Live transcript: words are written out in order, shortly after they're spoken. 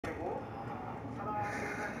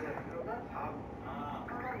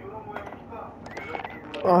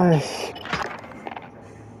아이씨.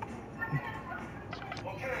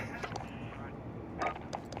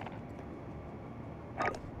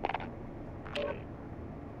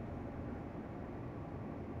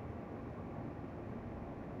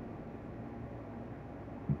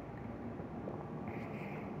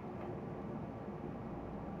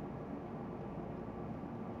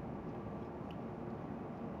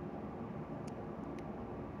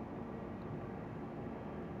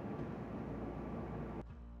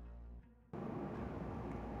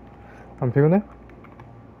 안 피곤해?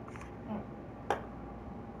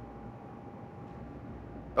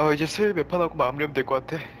 이제 슬 몇 판 하고 마무리하면 될 것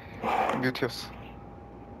같아. 뮤트였어.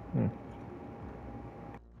 응.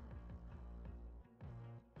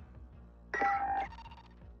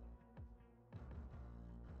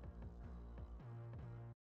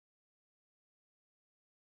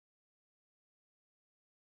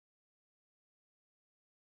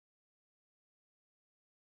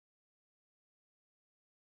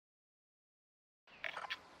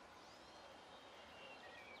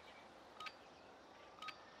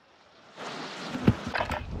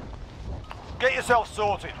 Get yourself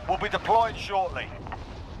sorted. We'll be deploying shortly.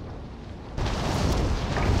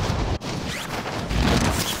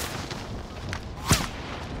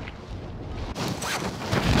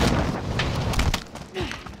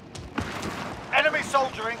 Enemy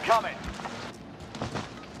soldier incoming.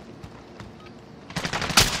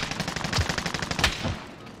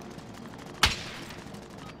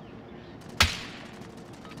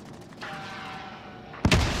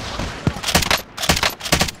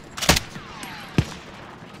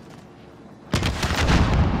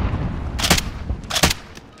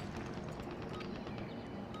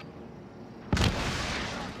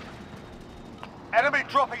 Enemy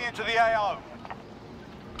dropping into the AO.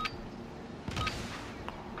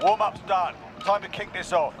 Warm-up's done. Time to kick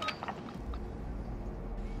this off.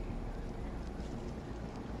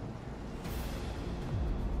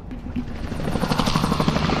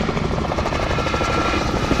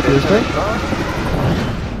 됐어?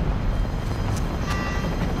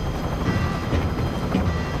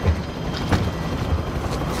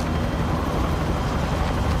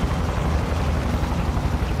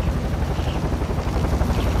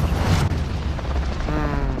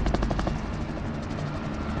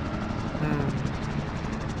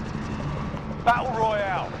 Battle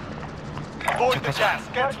Royale. Avoid the gas.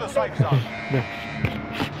 Get to the safe zone. 네.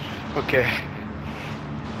 오케이.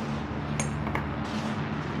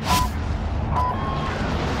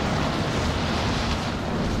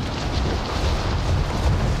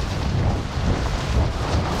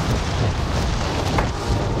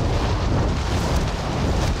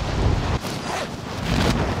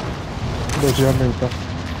 너 뒤에 한 명 있다.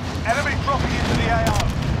 Enemy dropping into the AO.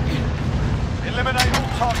 Eliminate all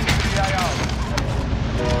targets in the AO.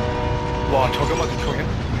 와, 저격만 두총이야?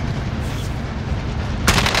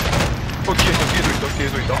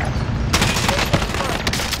 뒤에도 있다.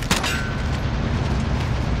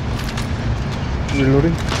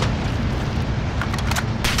 윌로린?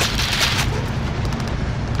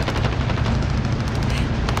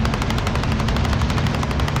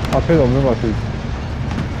 앞에는 없는 것 같아.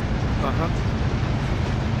 아하.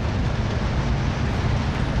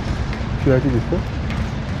 뒤에 아직 있어?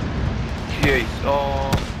 뒤에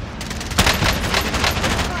있어.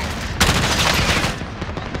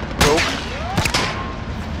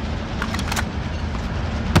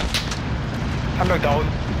 한 명 다운.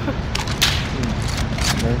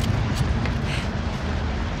 네.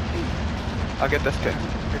 I get that scan.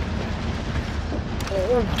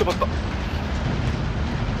 오, 붙잡았다.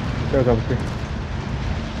 내가 잡을게.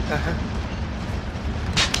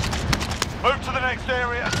 Move to the next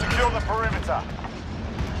area and secure the perimeter.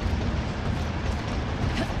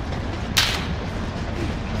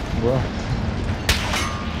 뭐야?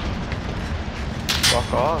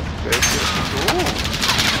 아까 오.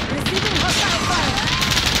 Receiving hostile fire.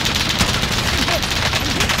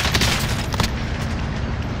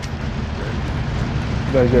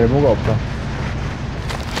 나 이제 에모가 없다.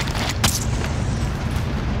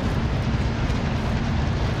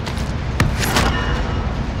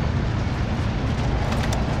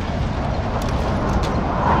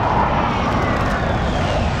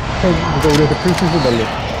 누가 우리한테 풀시스 날려.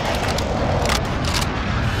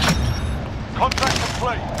 Contract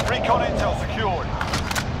complete. Recon intel secured.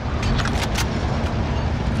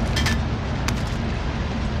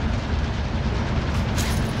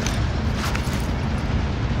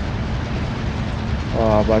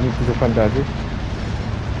 아, 많이 부족한데 아직?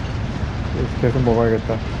 계속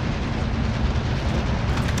먹어야겠다.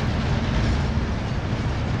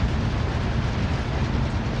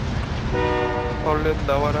 얼른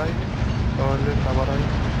나와라. 얼른 나와라.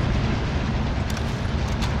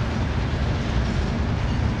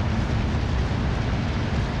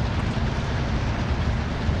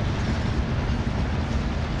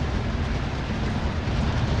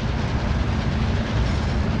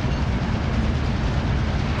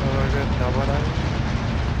 얼른 나와라.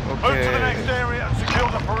 Move to the next 오케이. area and secure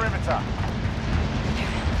the perimeter.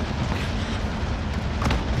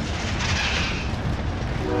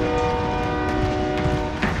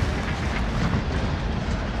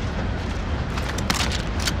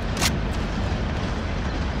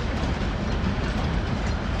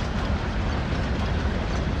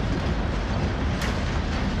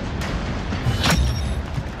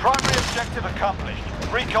 Primary objective accomplished.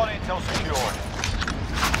 Recon intel secured.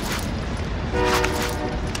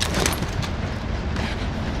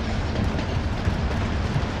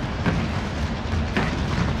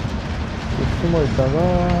 숨어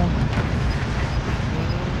있다가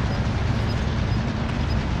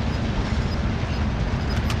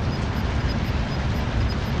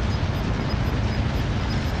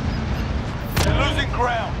They're losing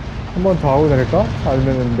ground. 한 번 더 하고 내릴까?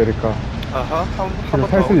 아니면 내릴까? 아하. 지금 한번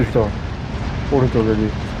탈 수 있어. 오른쪽 여기.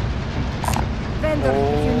 Vendor,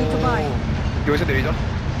 if you need to buy. 여기서 내리자.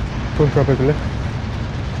 돈 앞에 줄래?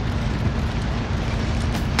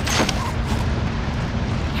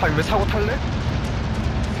 왜 사고 탈래?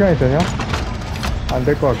 시간이 되냐? 안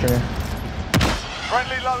될 것 같긴 해.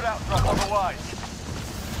 Friendly loadout drop on the way.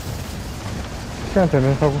 시간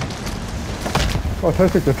되면 사고. 탈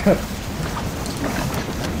수 있겠다.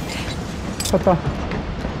 탔다.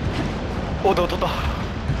 너다.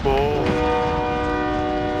 오.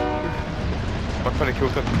 막판에 겨우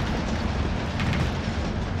탔네.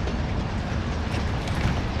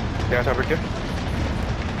 내가 잡을게.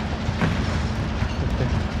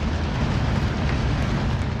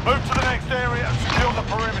 Move to the next area and secure the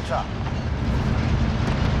perimeter.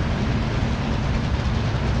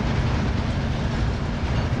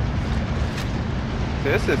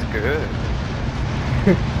 This is good.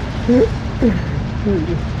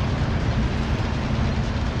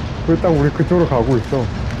 그 딱 우리 그쪽으로 가고 있어.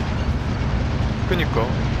 그니까.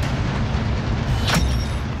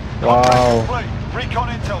 와우. Complete. Recon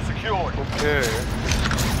intel secured. 오케이.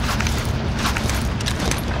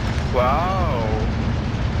 와우.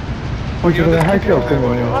 지금 할 게 없어.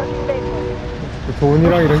 버려.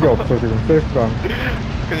 돈이랑 이런 게 없어 지금 셀프랑.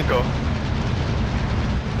 그니까.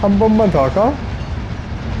 한 번만 더 할까?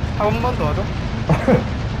 한 번만 더 하자.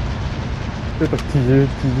 일단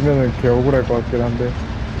뒤지면은 개 억울할 것 같긴 한데.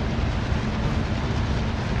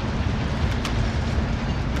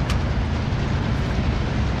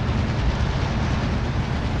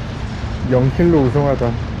 (0킬로)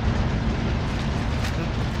 우승하자.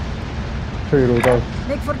 저희 로다.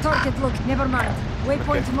 Make for target look. Never mind.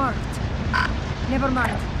 Waypoint Okay. marked. Never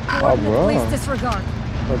mind. 뭐야. Coordinate please disregard.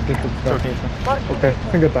 오케이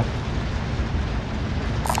생겼다.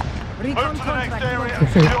 Recon Move to the next contract area and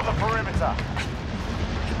located. secure the perimeter.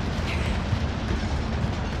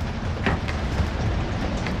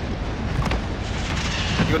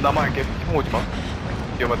 이건 나만 할게. 형 오지 마.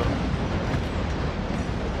 위험하다.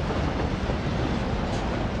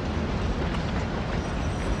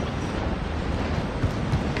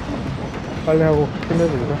 빨리 하고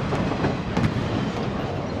끝내보자.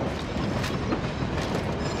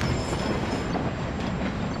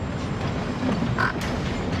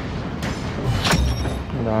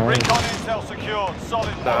 나이스. Recon intel secured.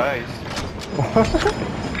 Solid work. 나이스.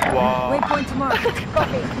 와. Waypoint marked.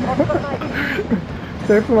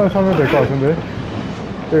 셀프만 사면 될 것 같은데.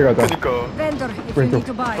 여기 가자. 그니까. Vendor, if you Wait, need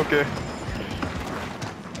to buy. 오케이.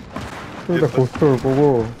 좀 이따 고스트 올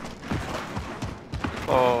거고.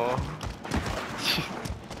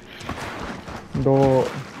 너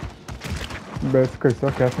마스크 있어?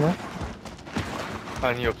 개스나?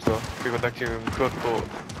 아니 없어. 그리고 나 지금 그것도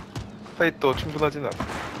사이도 충분하진 않아.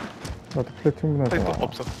 나도 플랫 충분하잖아. 사이도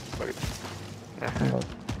없어. 말이다. 나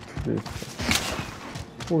두개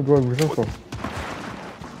있어. 오 누가 우리 썼어.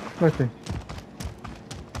 스나이핑.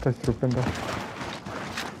 다시 뒤로 뺀다.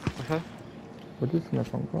 어디 있으냐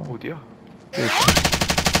방금. 어디야?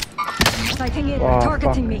 Sighting in. Wow,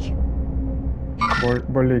 Targeting me.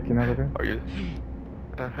 멀리 있긴 하거든. Are you?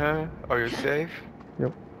 Are you safe?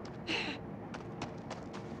 Yep.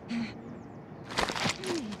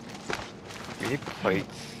 We need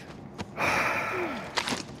plates.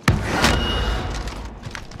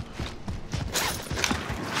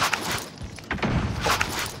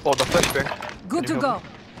 나 flashbang. Good to go.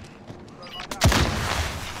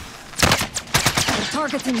 They're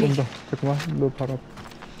targeting me. 쏜다. 잠깐만. 너 바로 앞.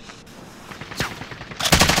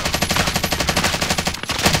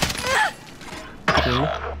 여기?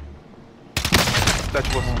 나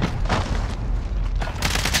죽었어.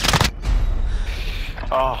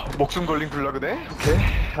 아, 목숨 걸린 굴라그네? 오케이.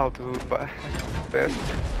 I'll do my best.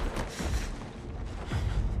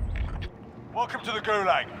 Welcome to the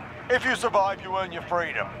Gulag. If you survive, you earn your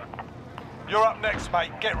freedom. You're up next,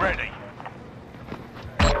 mate. Get ready.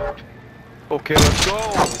 Okay, let's go!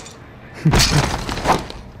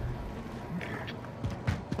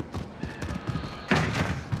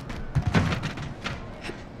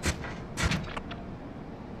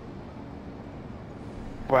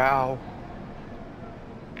 Wow.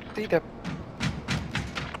 See that?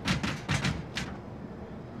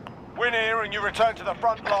 Win here and you return to the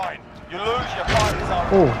front line. You lose, your fight is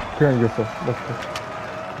over. 오, 그냥 이겼어. 렛츠고.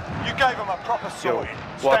 You gave them a proper Yo, sorting.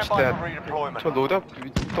 watch Stand by that. for redeployment. 저 노답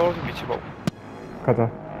떨어진 위치 봐. 가자.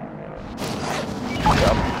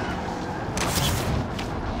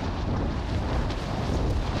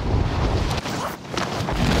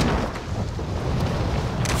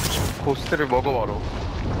 고스트를 먹어 바로.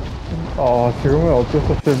 지금은 어쩔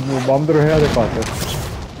수 없이 뭐 마음대로 해야 될 것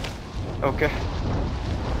같아. 오케이.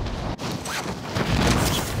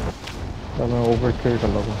 나는 오버킬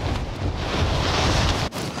가려고.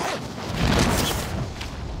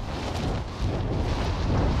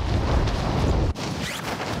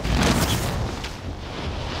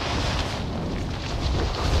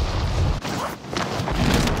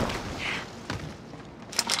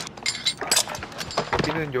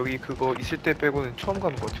 여기는 여기 그거 있을 때 빼고는 처음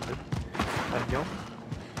가는 거 같은데. 안녕.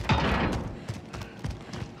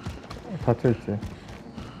 닫혀있지.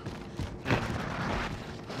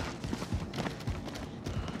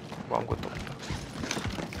 뭐 아무것도 없다.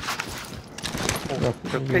 야,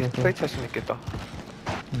 저 여기서. 플레이트 할 수는 있겠다.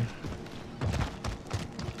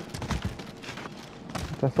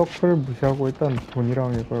 일단 서클 무시하고 일단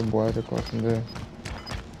돈이랑 이걸 모아야 될 것 같은데.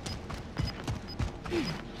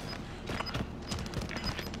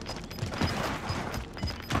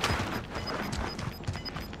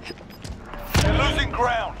 You're losing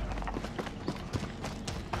ground.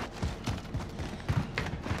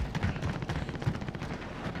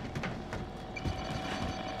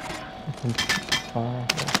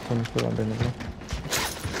 전술 안 되는구나.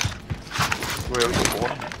 왜 여기서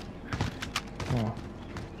뭐가?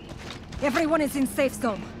 Everyone is in safe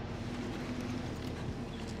zone.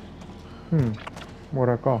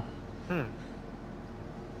 뭐랄까.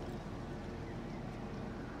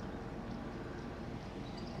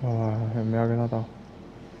 애매하긴 하다.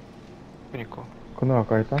 그니까.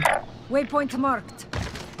 건너갈까 일단? Waypoint marked.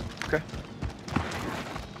 오케이.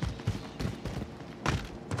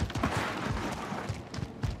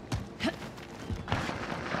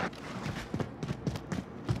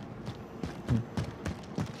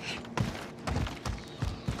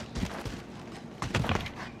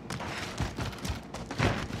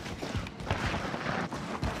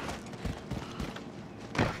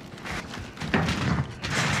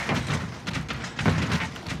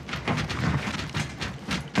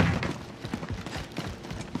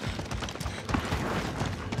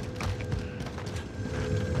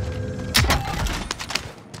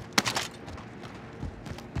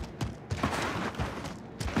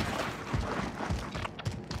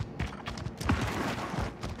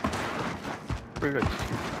 끌려있지.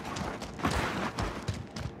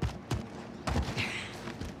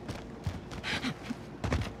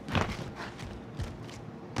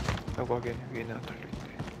 라고 하기엔 위에는 안 달려있네.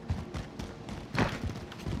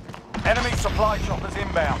 Enemy supply choppers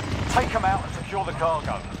inbound. Take them out and secure the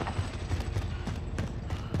cargo.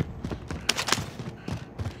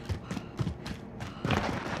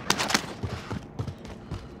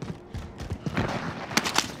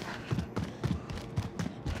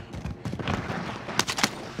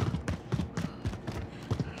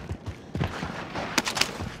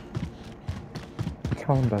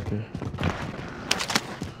 차 온다 뒤.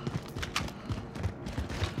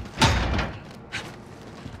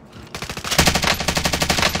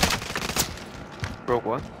 로그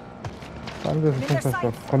원? 딴 데서 총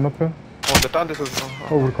쐈어. 건너편? 근데 딴 데서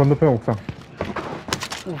우리 건너편 옥상.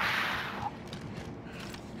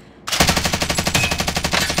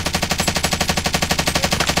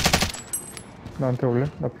 나한테 올래?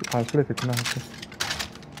 나 플레이트 있구나.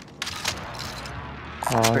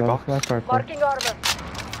 나도 대박. 스나이퍼 할걸. Marking armor.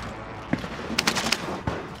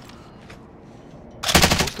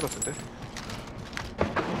 고스트 같은데?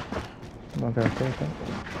 나한테 할게 일단.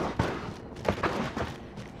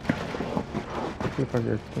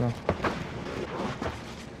 슬퍼게 있구나.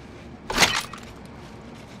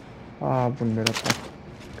 문 내렸다.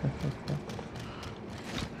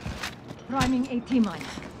 Priming AT mine.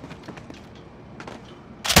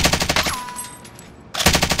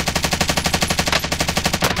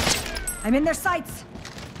 I'm in their sights.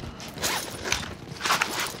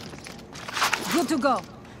 Good to go.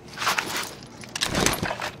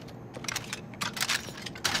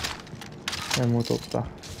 아무도 없다.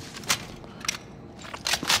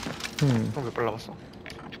 형 몇 발 남았어?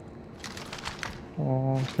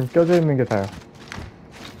 지금 껴져 있는 게 다야.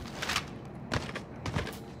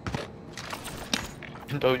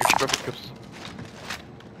 나도 60발밖에 없어.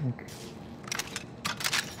 오케이.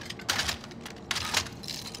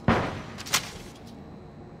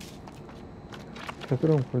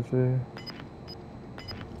 되도록 보지.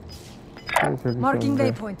 저기 Marking 있었는데.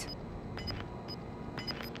 waypoint.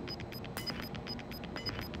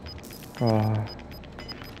 아,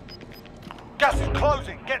 Gas is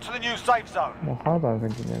closing. Get to the new safe zone. 뭐 하나도 안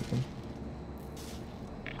생기네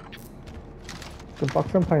좀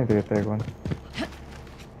빡센 판이 되겠다 이건.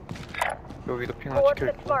 여기도 핑 하나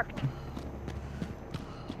찍혀있고.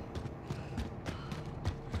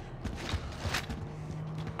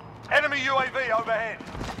 Enemy UAV overhead.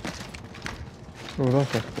 로다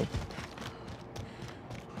썼어.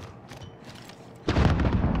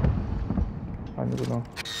 아니구나.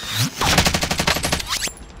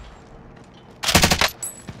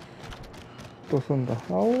 또 쏜다.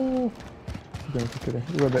 아우. 진짜 새끼들.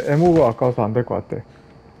 이거 내 에모가 아까워서 안 될 것 같아.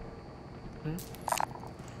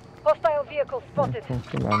 Hostile vehicle spotted. 좀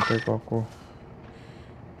쓰면 안 될 것 같고.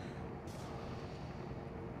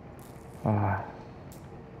 아.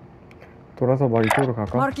 돌아서 막 이쪽으로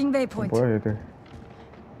갈까? Marking waypoint. 뭐야 얘들.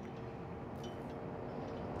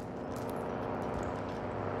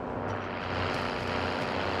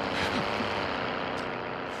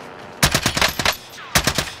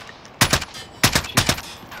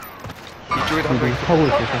 이쪽에도 한 명 이들 있어. 타고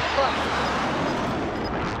있어서.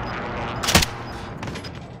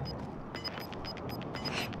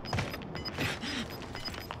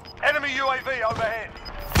 Enemy UAV overhead.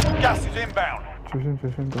 Gas is inbound.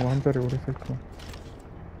 조심 너무 한 자리 오래 있을까.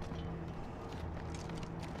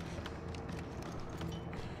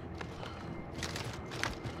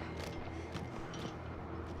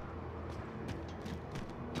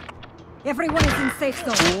 Everyone is in safe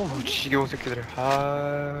zone. 오, 지겨운 새끼들.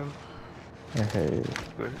 아, 에헤이.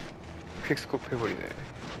 이걸 퀵스코프 해버리네.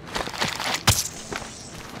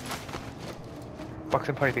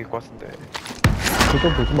 빡센 판이 될 것 같은데.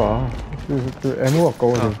 그거 보지 마. 그 에모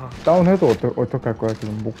아까워서 아하. 다운해도 어떻게 할 거야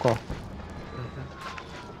지금 못 가.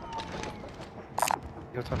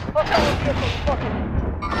 여튼 Hostile vehicle spotted.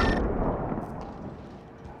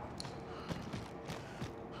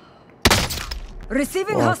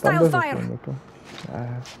 Receiving 와, 딴 hostile 데서 fire. 쏘네 또.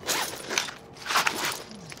 아.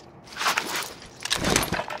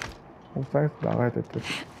 옥상에서 나가야 될 듯.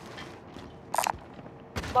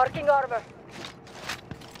 Marking armor.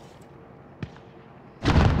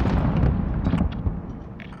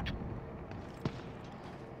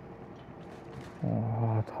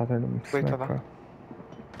 다들 너무 웨이터다. 스나이퍼야.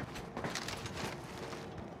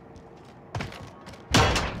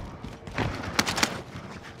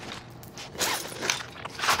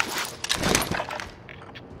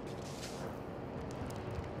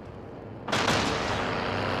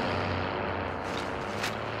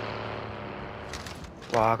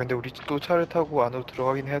 와, 근데 우리 또 차를 타고 안으로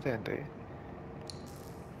들어가긴 해야 되는데.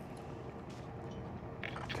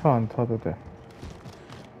 차 안 타도 돼.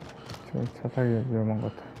 지금 차 타기 위험한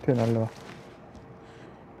것 같아. 뒤에 날려와.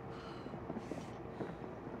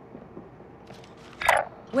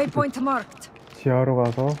 Waypoint marked. 지하로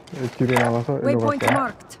가서 뒤로 나가서 일로 갈 Waypoint 거야.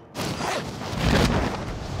 marked.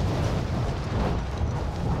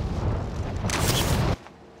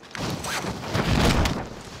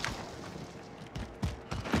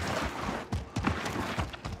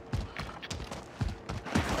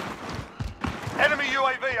 Enemy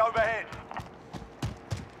UAV overhead.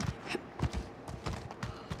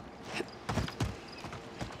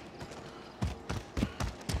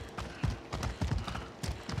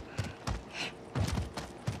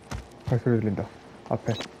 발소리 들린다.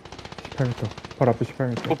 앞에 18m. 바로 앞에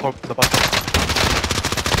 18m. 나 봤어.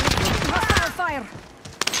 Hostile fire.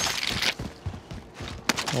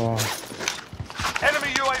 와,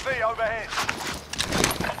 Enemy UAV overhead.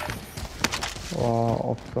 와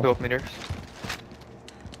없어. 몇 미니얼?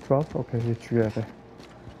 좋았어? 오케이, 얘 죽여야 돼.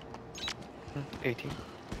 응, 18.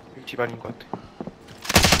 집안인 것 같아.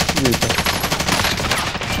 위에 있다.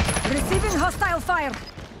 Receiving hostile fire.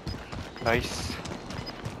 나이스.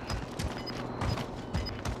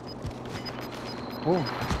 오,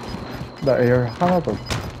 나 에어 하나도 없어.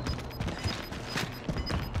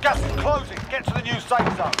 Gas is closing. Get to the new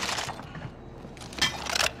safe zone.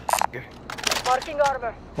 이게 Marking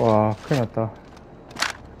armor. 와, 큰일 났다.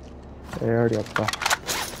 에어리 없다.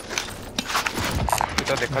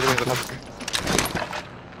 일단 내 가지고 있는 거 다 줄게.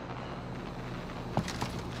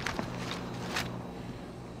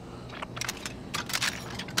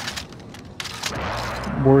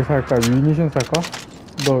 뭘 살까? 미니션 살까?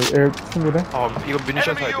 너 애 충분해? 이거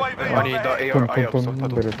뮤니션 사야 돼. 아니 나 AR 아예 없어.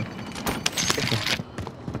 나도. 내려줘.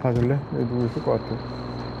 봐줄래? 여기 누구 있을 것 같아.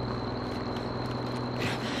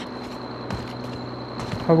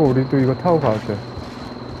 하고 우리도 이거 타고 가야 돼.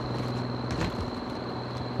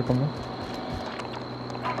 잠깐만.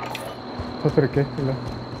 터뜨릴게. 일로.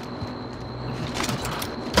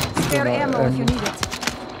 Spare ammo if you need it.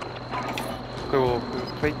 그리고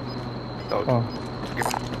그 플레이. 나 어. 두 개.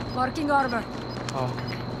 Marking armor.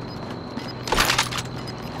 오케이.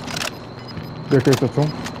 몇 개 있어 총?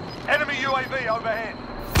 Enemy UAV overhead.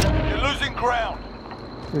 You're losing ground.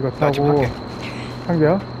 이거 나 지금 타고 할게. 한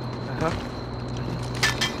개야? 아하.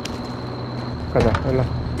 가자. 일로.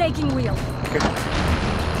 Taking wheel.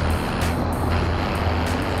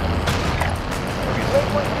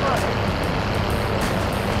 Waypoint marked.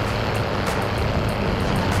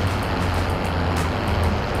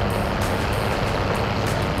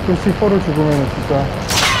 또 C4로 죽으면 진짜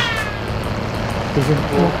조심.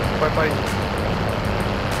 빨리빨리.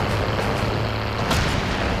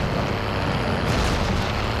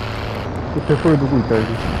 그 백골에 누구 있다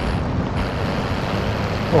여기.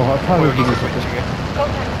 차 안에 여기 누구 있어 있어. 2층에.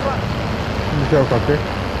 Contact front. 무시하고 갈게.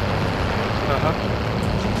 아하.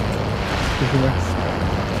 조심해.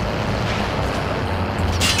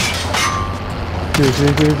 뒤에.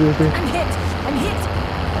 I'm hit. I'm hit.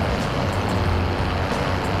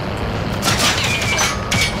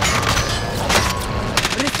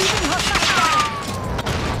 Receiving hostile fire.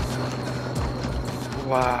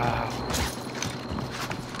 와.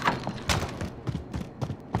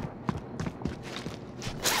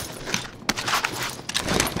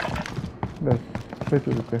 네,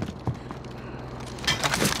 해줄게.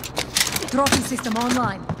 Trophy system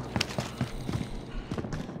online.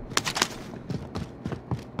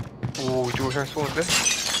 오 이쪽으로 그냥 쏘는데?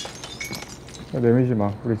 내밀지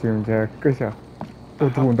마. 우리 지금 이제 끝이야.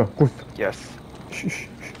 누구 온다. 고스트. 예스. 쉬쉬.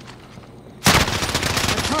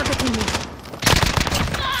 They're targeting me.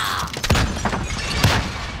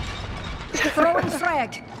 Throwing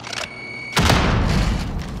frag.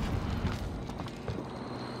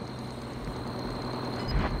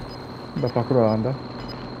 나 밖으로 나간다.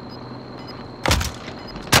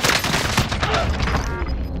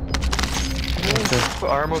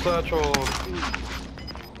 아르모 사초.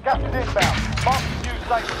 Gas is inbound. Mark the new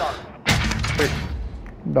safe zone.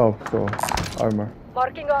 나 없어. 알말.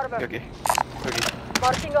 Marking armor. 여기.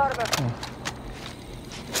 Marking armor.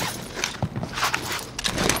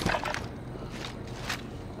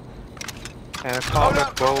 And Load combat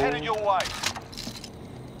out truck headed bow. your way.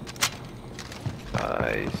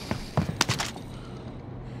 나이스.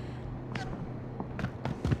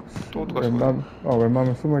 또 누가 쏘?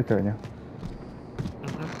 웬만하면 숨어있다 그냥.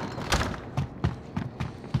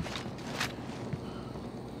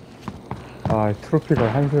 아,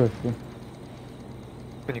 트로피가 한수였어.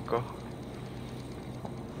 그니까.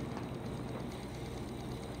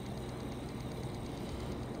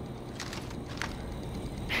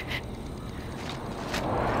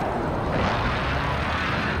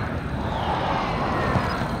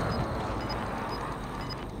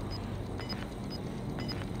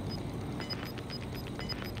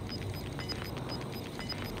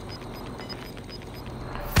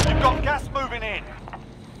 You've got gas moving in.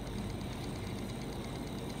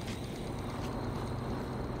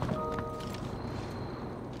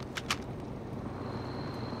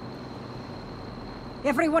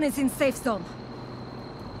 Everyone is in safe zone.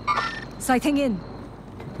 Sighting in.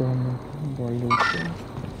 또 한번 멀리 있어.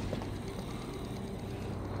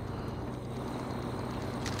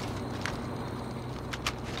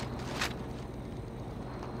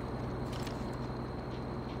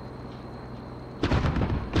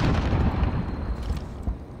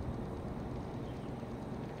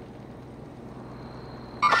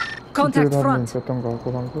 Contact 한명 front. 있었던 거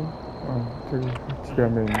같고 방금. 저기 집에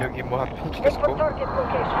한명 있네. 여기 뭐 한 핀치 Head 됐고. for target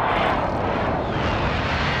location.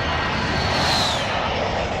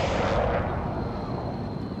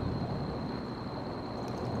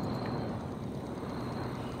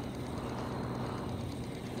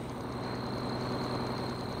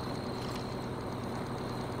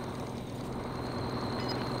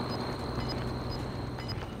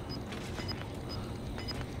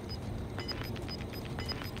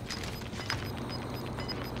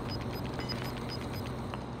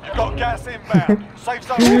 You've got gas inbound. Safe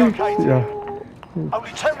zone relocated. 야,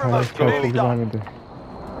 Only 10 잘 remotes. You're nearly 보기만 done. 하면 돼.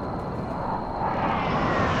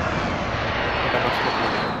 일단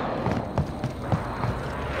맞춰놓고.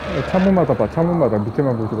 창문마다 봐. 창문마다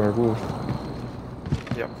밑에만 보지 말고.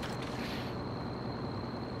 야.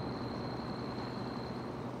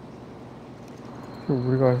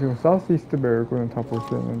 우리가 지금 사우스 이스트 말고는 다 볼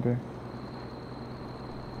수 있는데.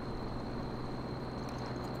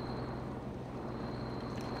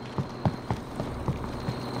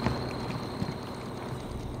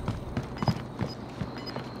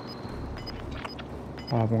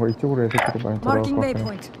 아, 뭔가 이쪽으로 애새끼도 많이 돌아올 것 Marking 같네.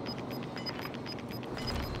 waypoint.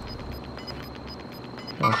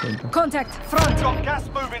 아, 진짜. Contact. Front. Got gas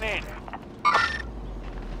moving in.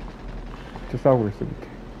 밑에 싸우고 있어, 밑에.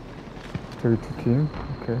 저기 두 팀.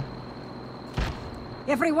 오케이.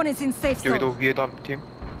 Everyone is in safe zone. 여기도 위에도 한 팀.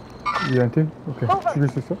 위한 팀? 오케이. 죽일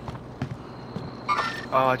수 있어?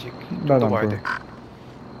 아, 아직 난 더 안 와야 보여. 돼.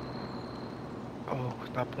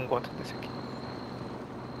 나 본 거 같은데 새끼.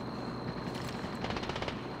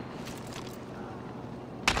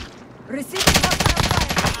 Receiving hostile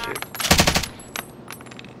fire.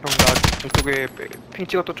 형, 나 저쪽에 핑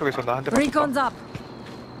찍었던 쪽에서 나 한 대 맞췄다. Recon's up.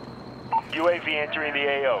 UAV entering the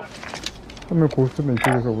AO. 한 명 고스트는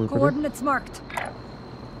이쪽에서 올 거래. Coordinates marked.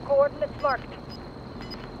 Coordinates marked.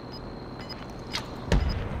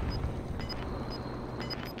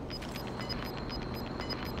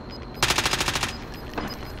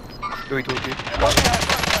 여기 도지.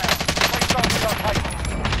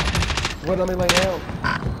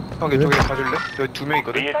 형, 이쪽에 가줄래? 여기 두 명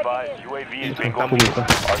있거든. Be advised, UAV is bingo. 보고 있다.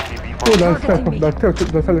 RTB 또 나, Targeting me.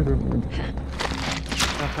 나 살려줘.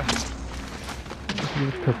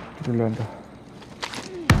 벽 뚫려 한다.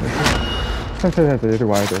 천천히 하자. 얘들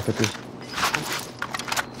와야 돼, 어차피.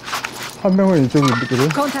 한 명은 이쪽에 있거든?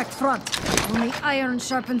 Contact front. Only iron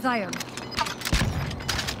sharpens iron.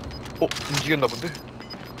 움직였나 본데?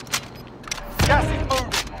 Gas is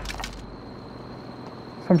moving.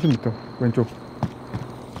 30m, 왼쪽.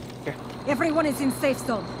 Everyone is in safe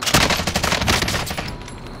zone.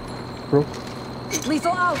 브로?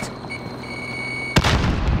 Lethal out.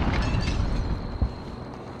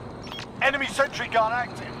 Enemy sentry gun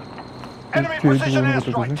active. Enemy 뒤에 precision 누구 있는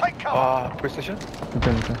것도 airstrike. 조심. Take cover. 프레스테이션?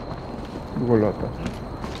 괜찮아. 누가 올라왔다.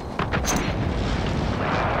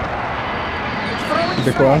 Throwing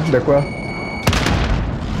내 거야, frag. 내 거야.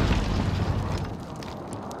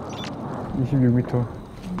 26m.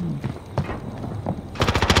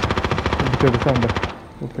 밑에도 싸운다.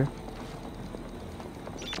 오케이.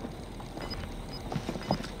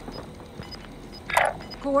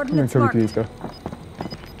 한 명 Coordinates 저기 뒤에 marked. 있다.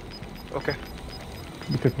 오케이.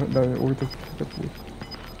 밑에, 나 오른쪽 살짝 보고 있어.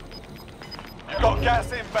 You've got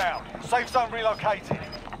gas inbound. Safe zone relocated.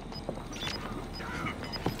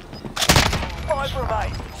 5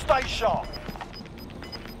 remain. Stay sharp.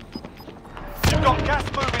 You've got gas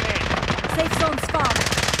moving in. Safe zone spawn.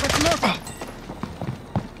 Let's move it.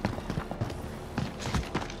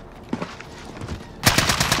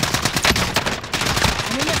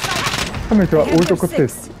 I'm in the sight. 한 명 저 Hangar 오른쪽 끝에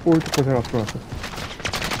six. 있어. 오른쪽 곳에 앞으로 왔어.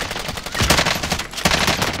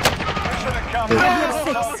 Mission accomplished.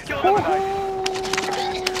 Let's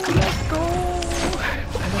go.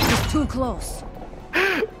 This is too close.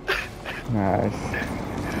 나이스.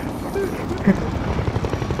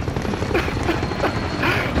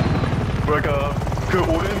 뭐랄까 그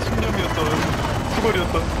오랜 숙련이었던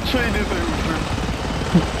수고리였던 쉐인에서의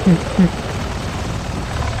웃음.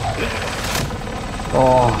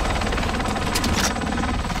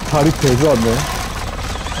 다리 개 좋았네.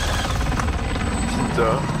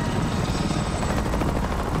 진짜.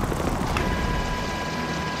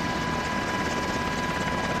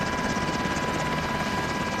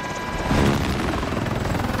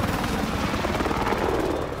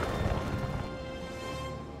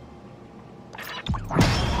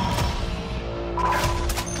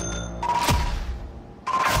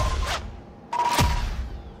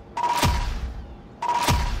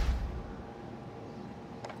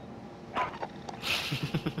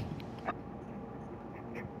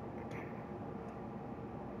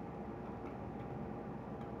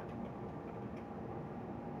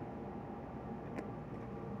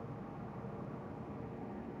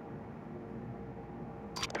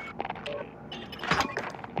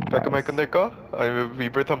 깔끔하게 끝낼까? 아니면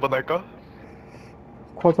리브레이트 한번 할까?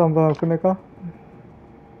 쿼즈 한번 끝낼까?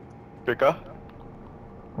 그럴까?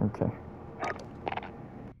 오케이.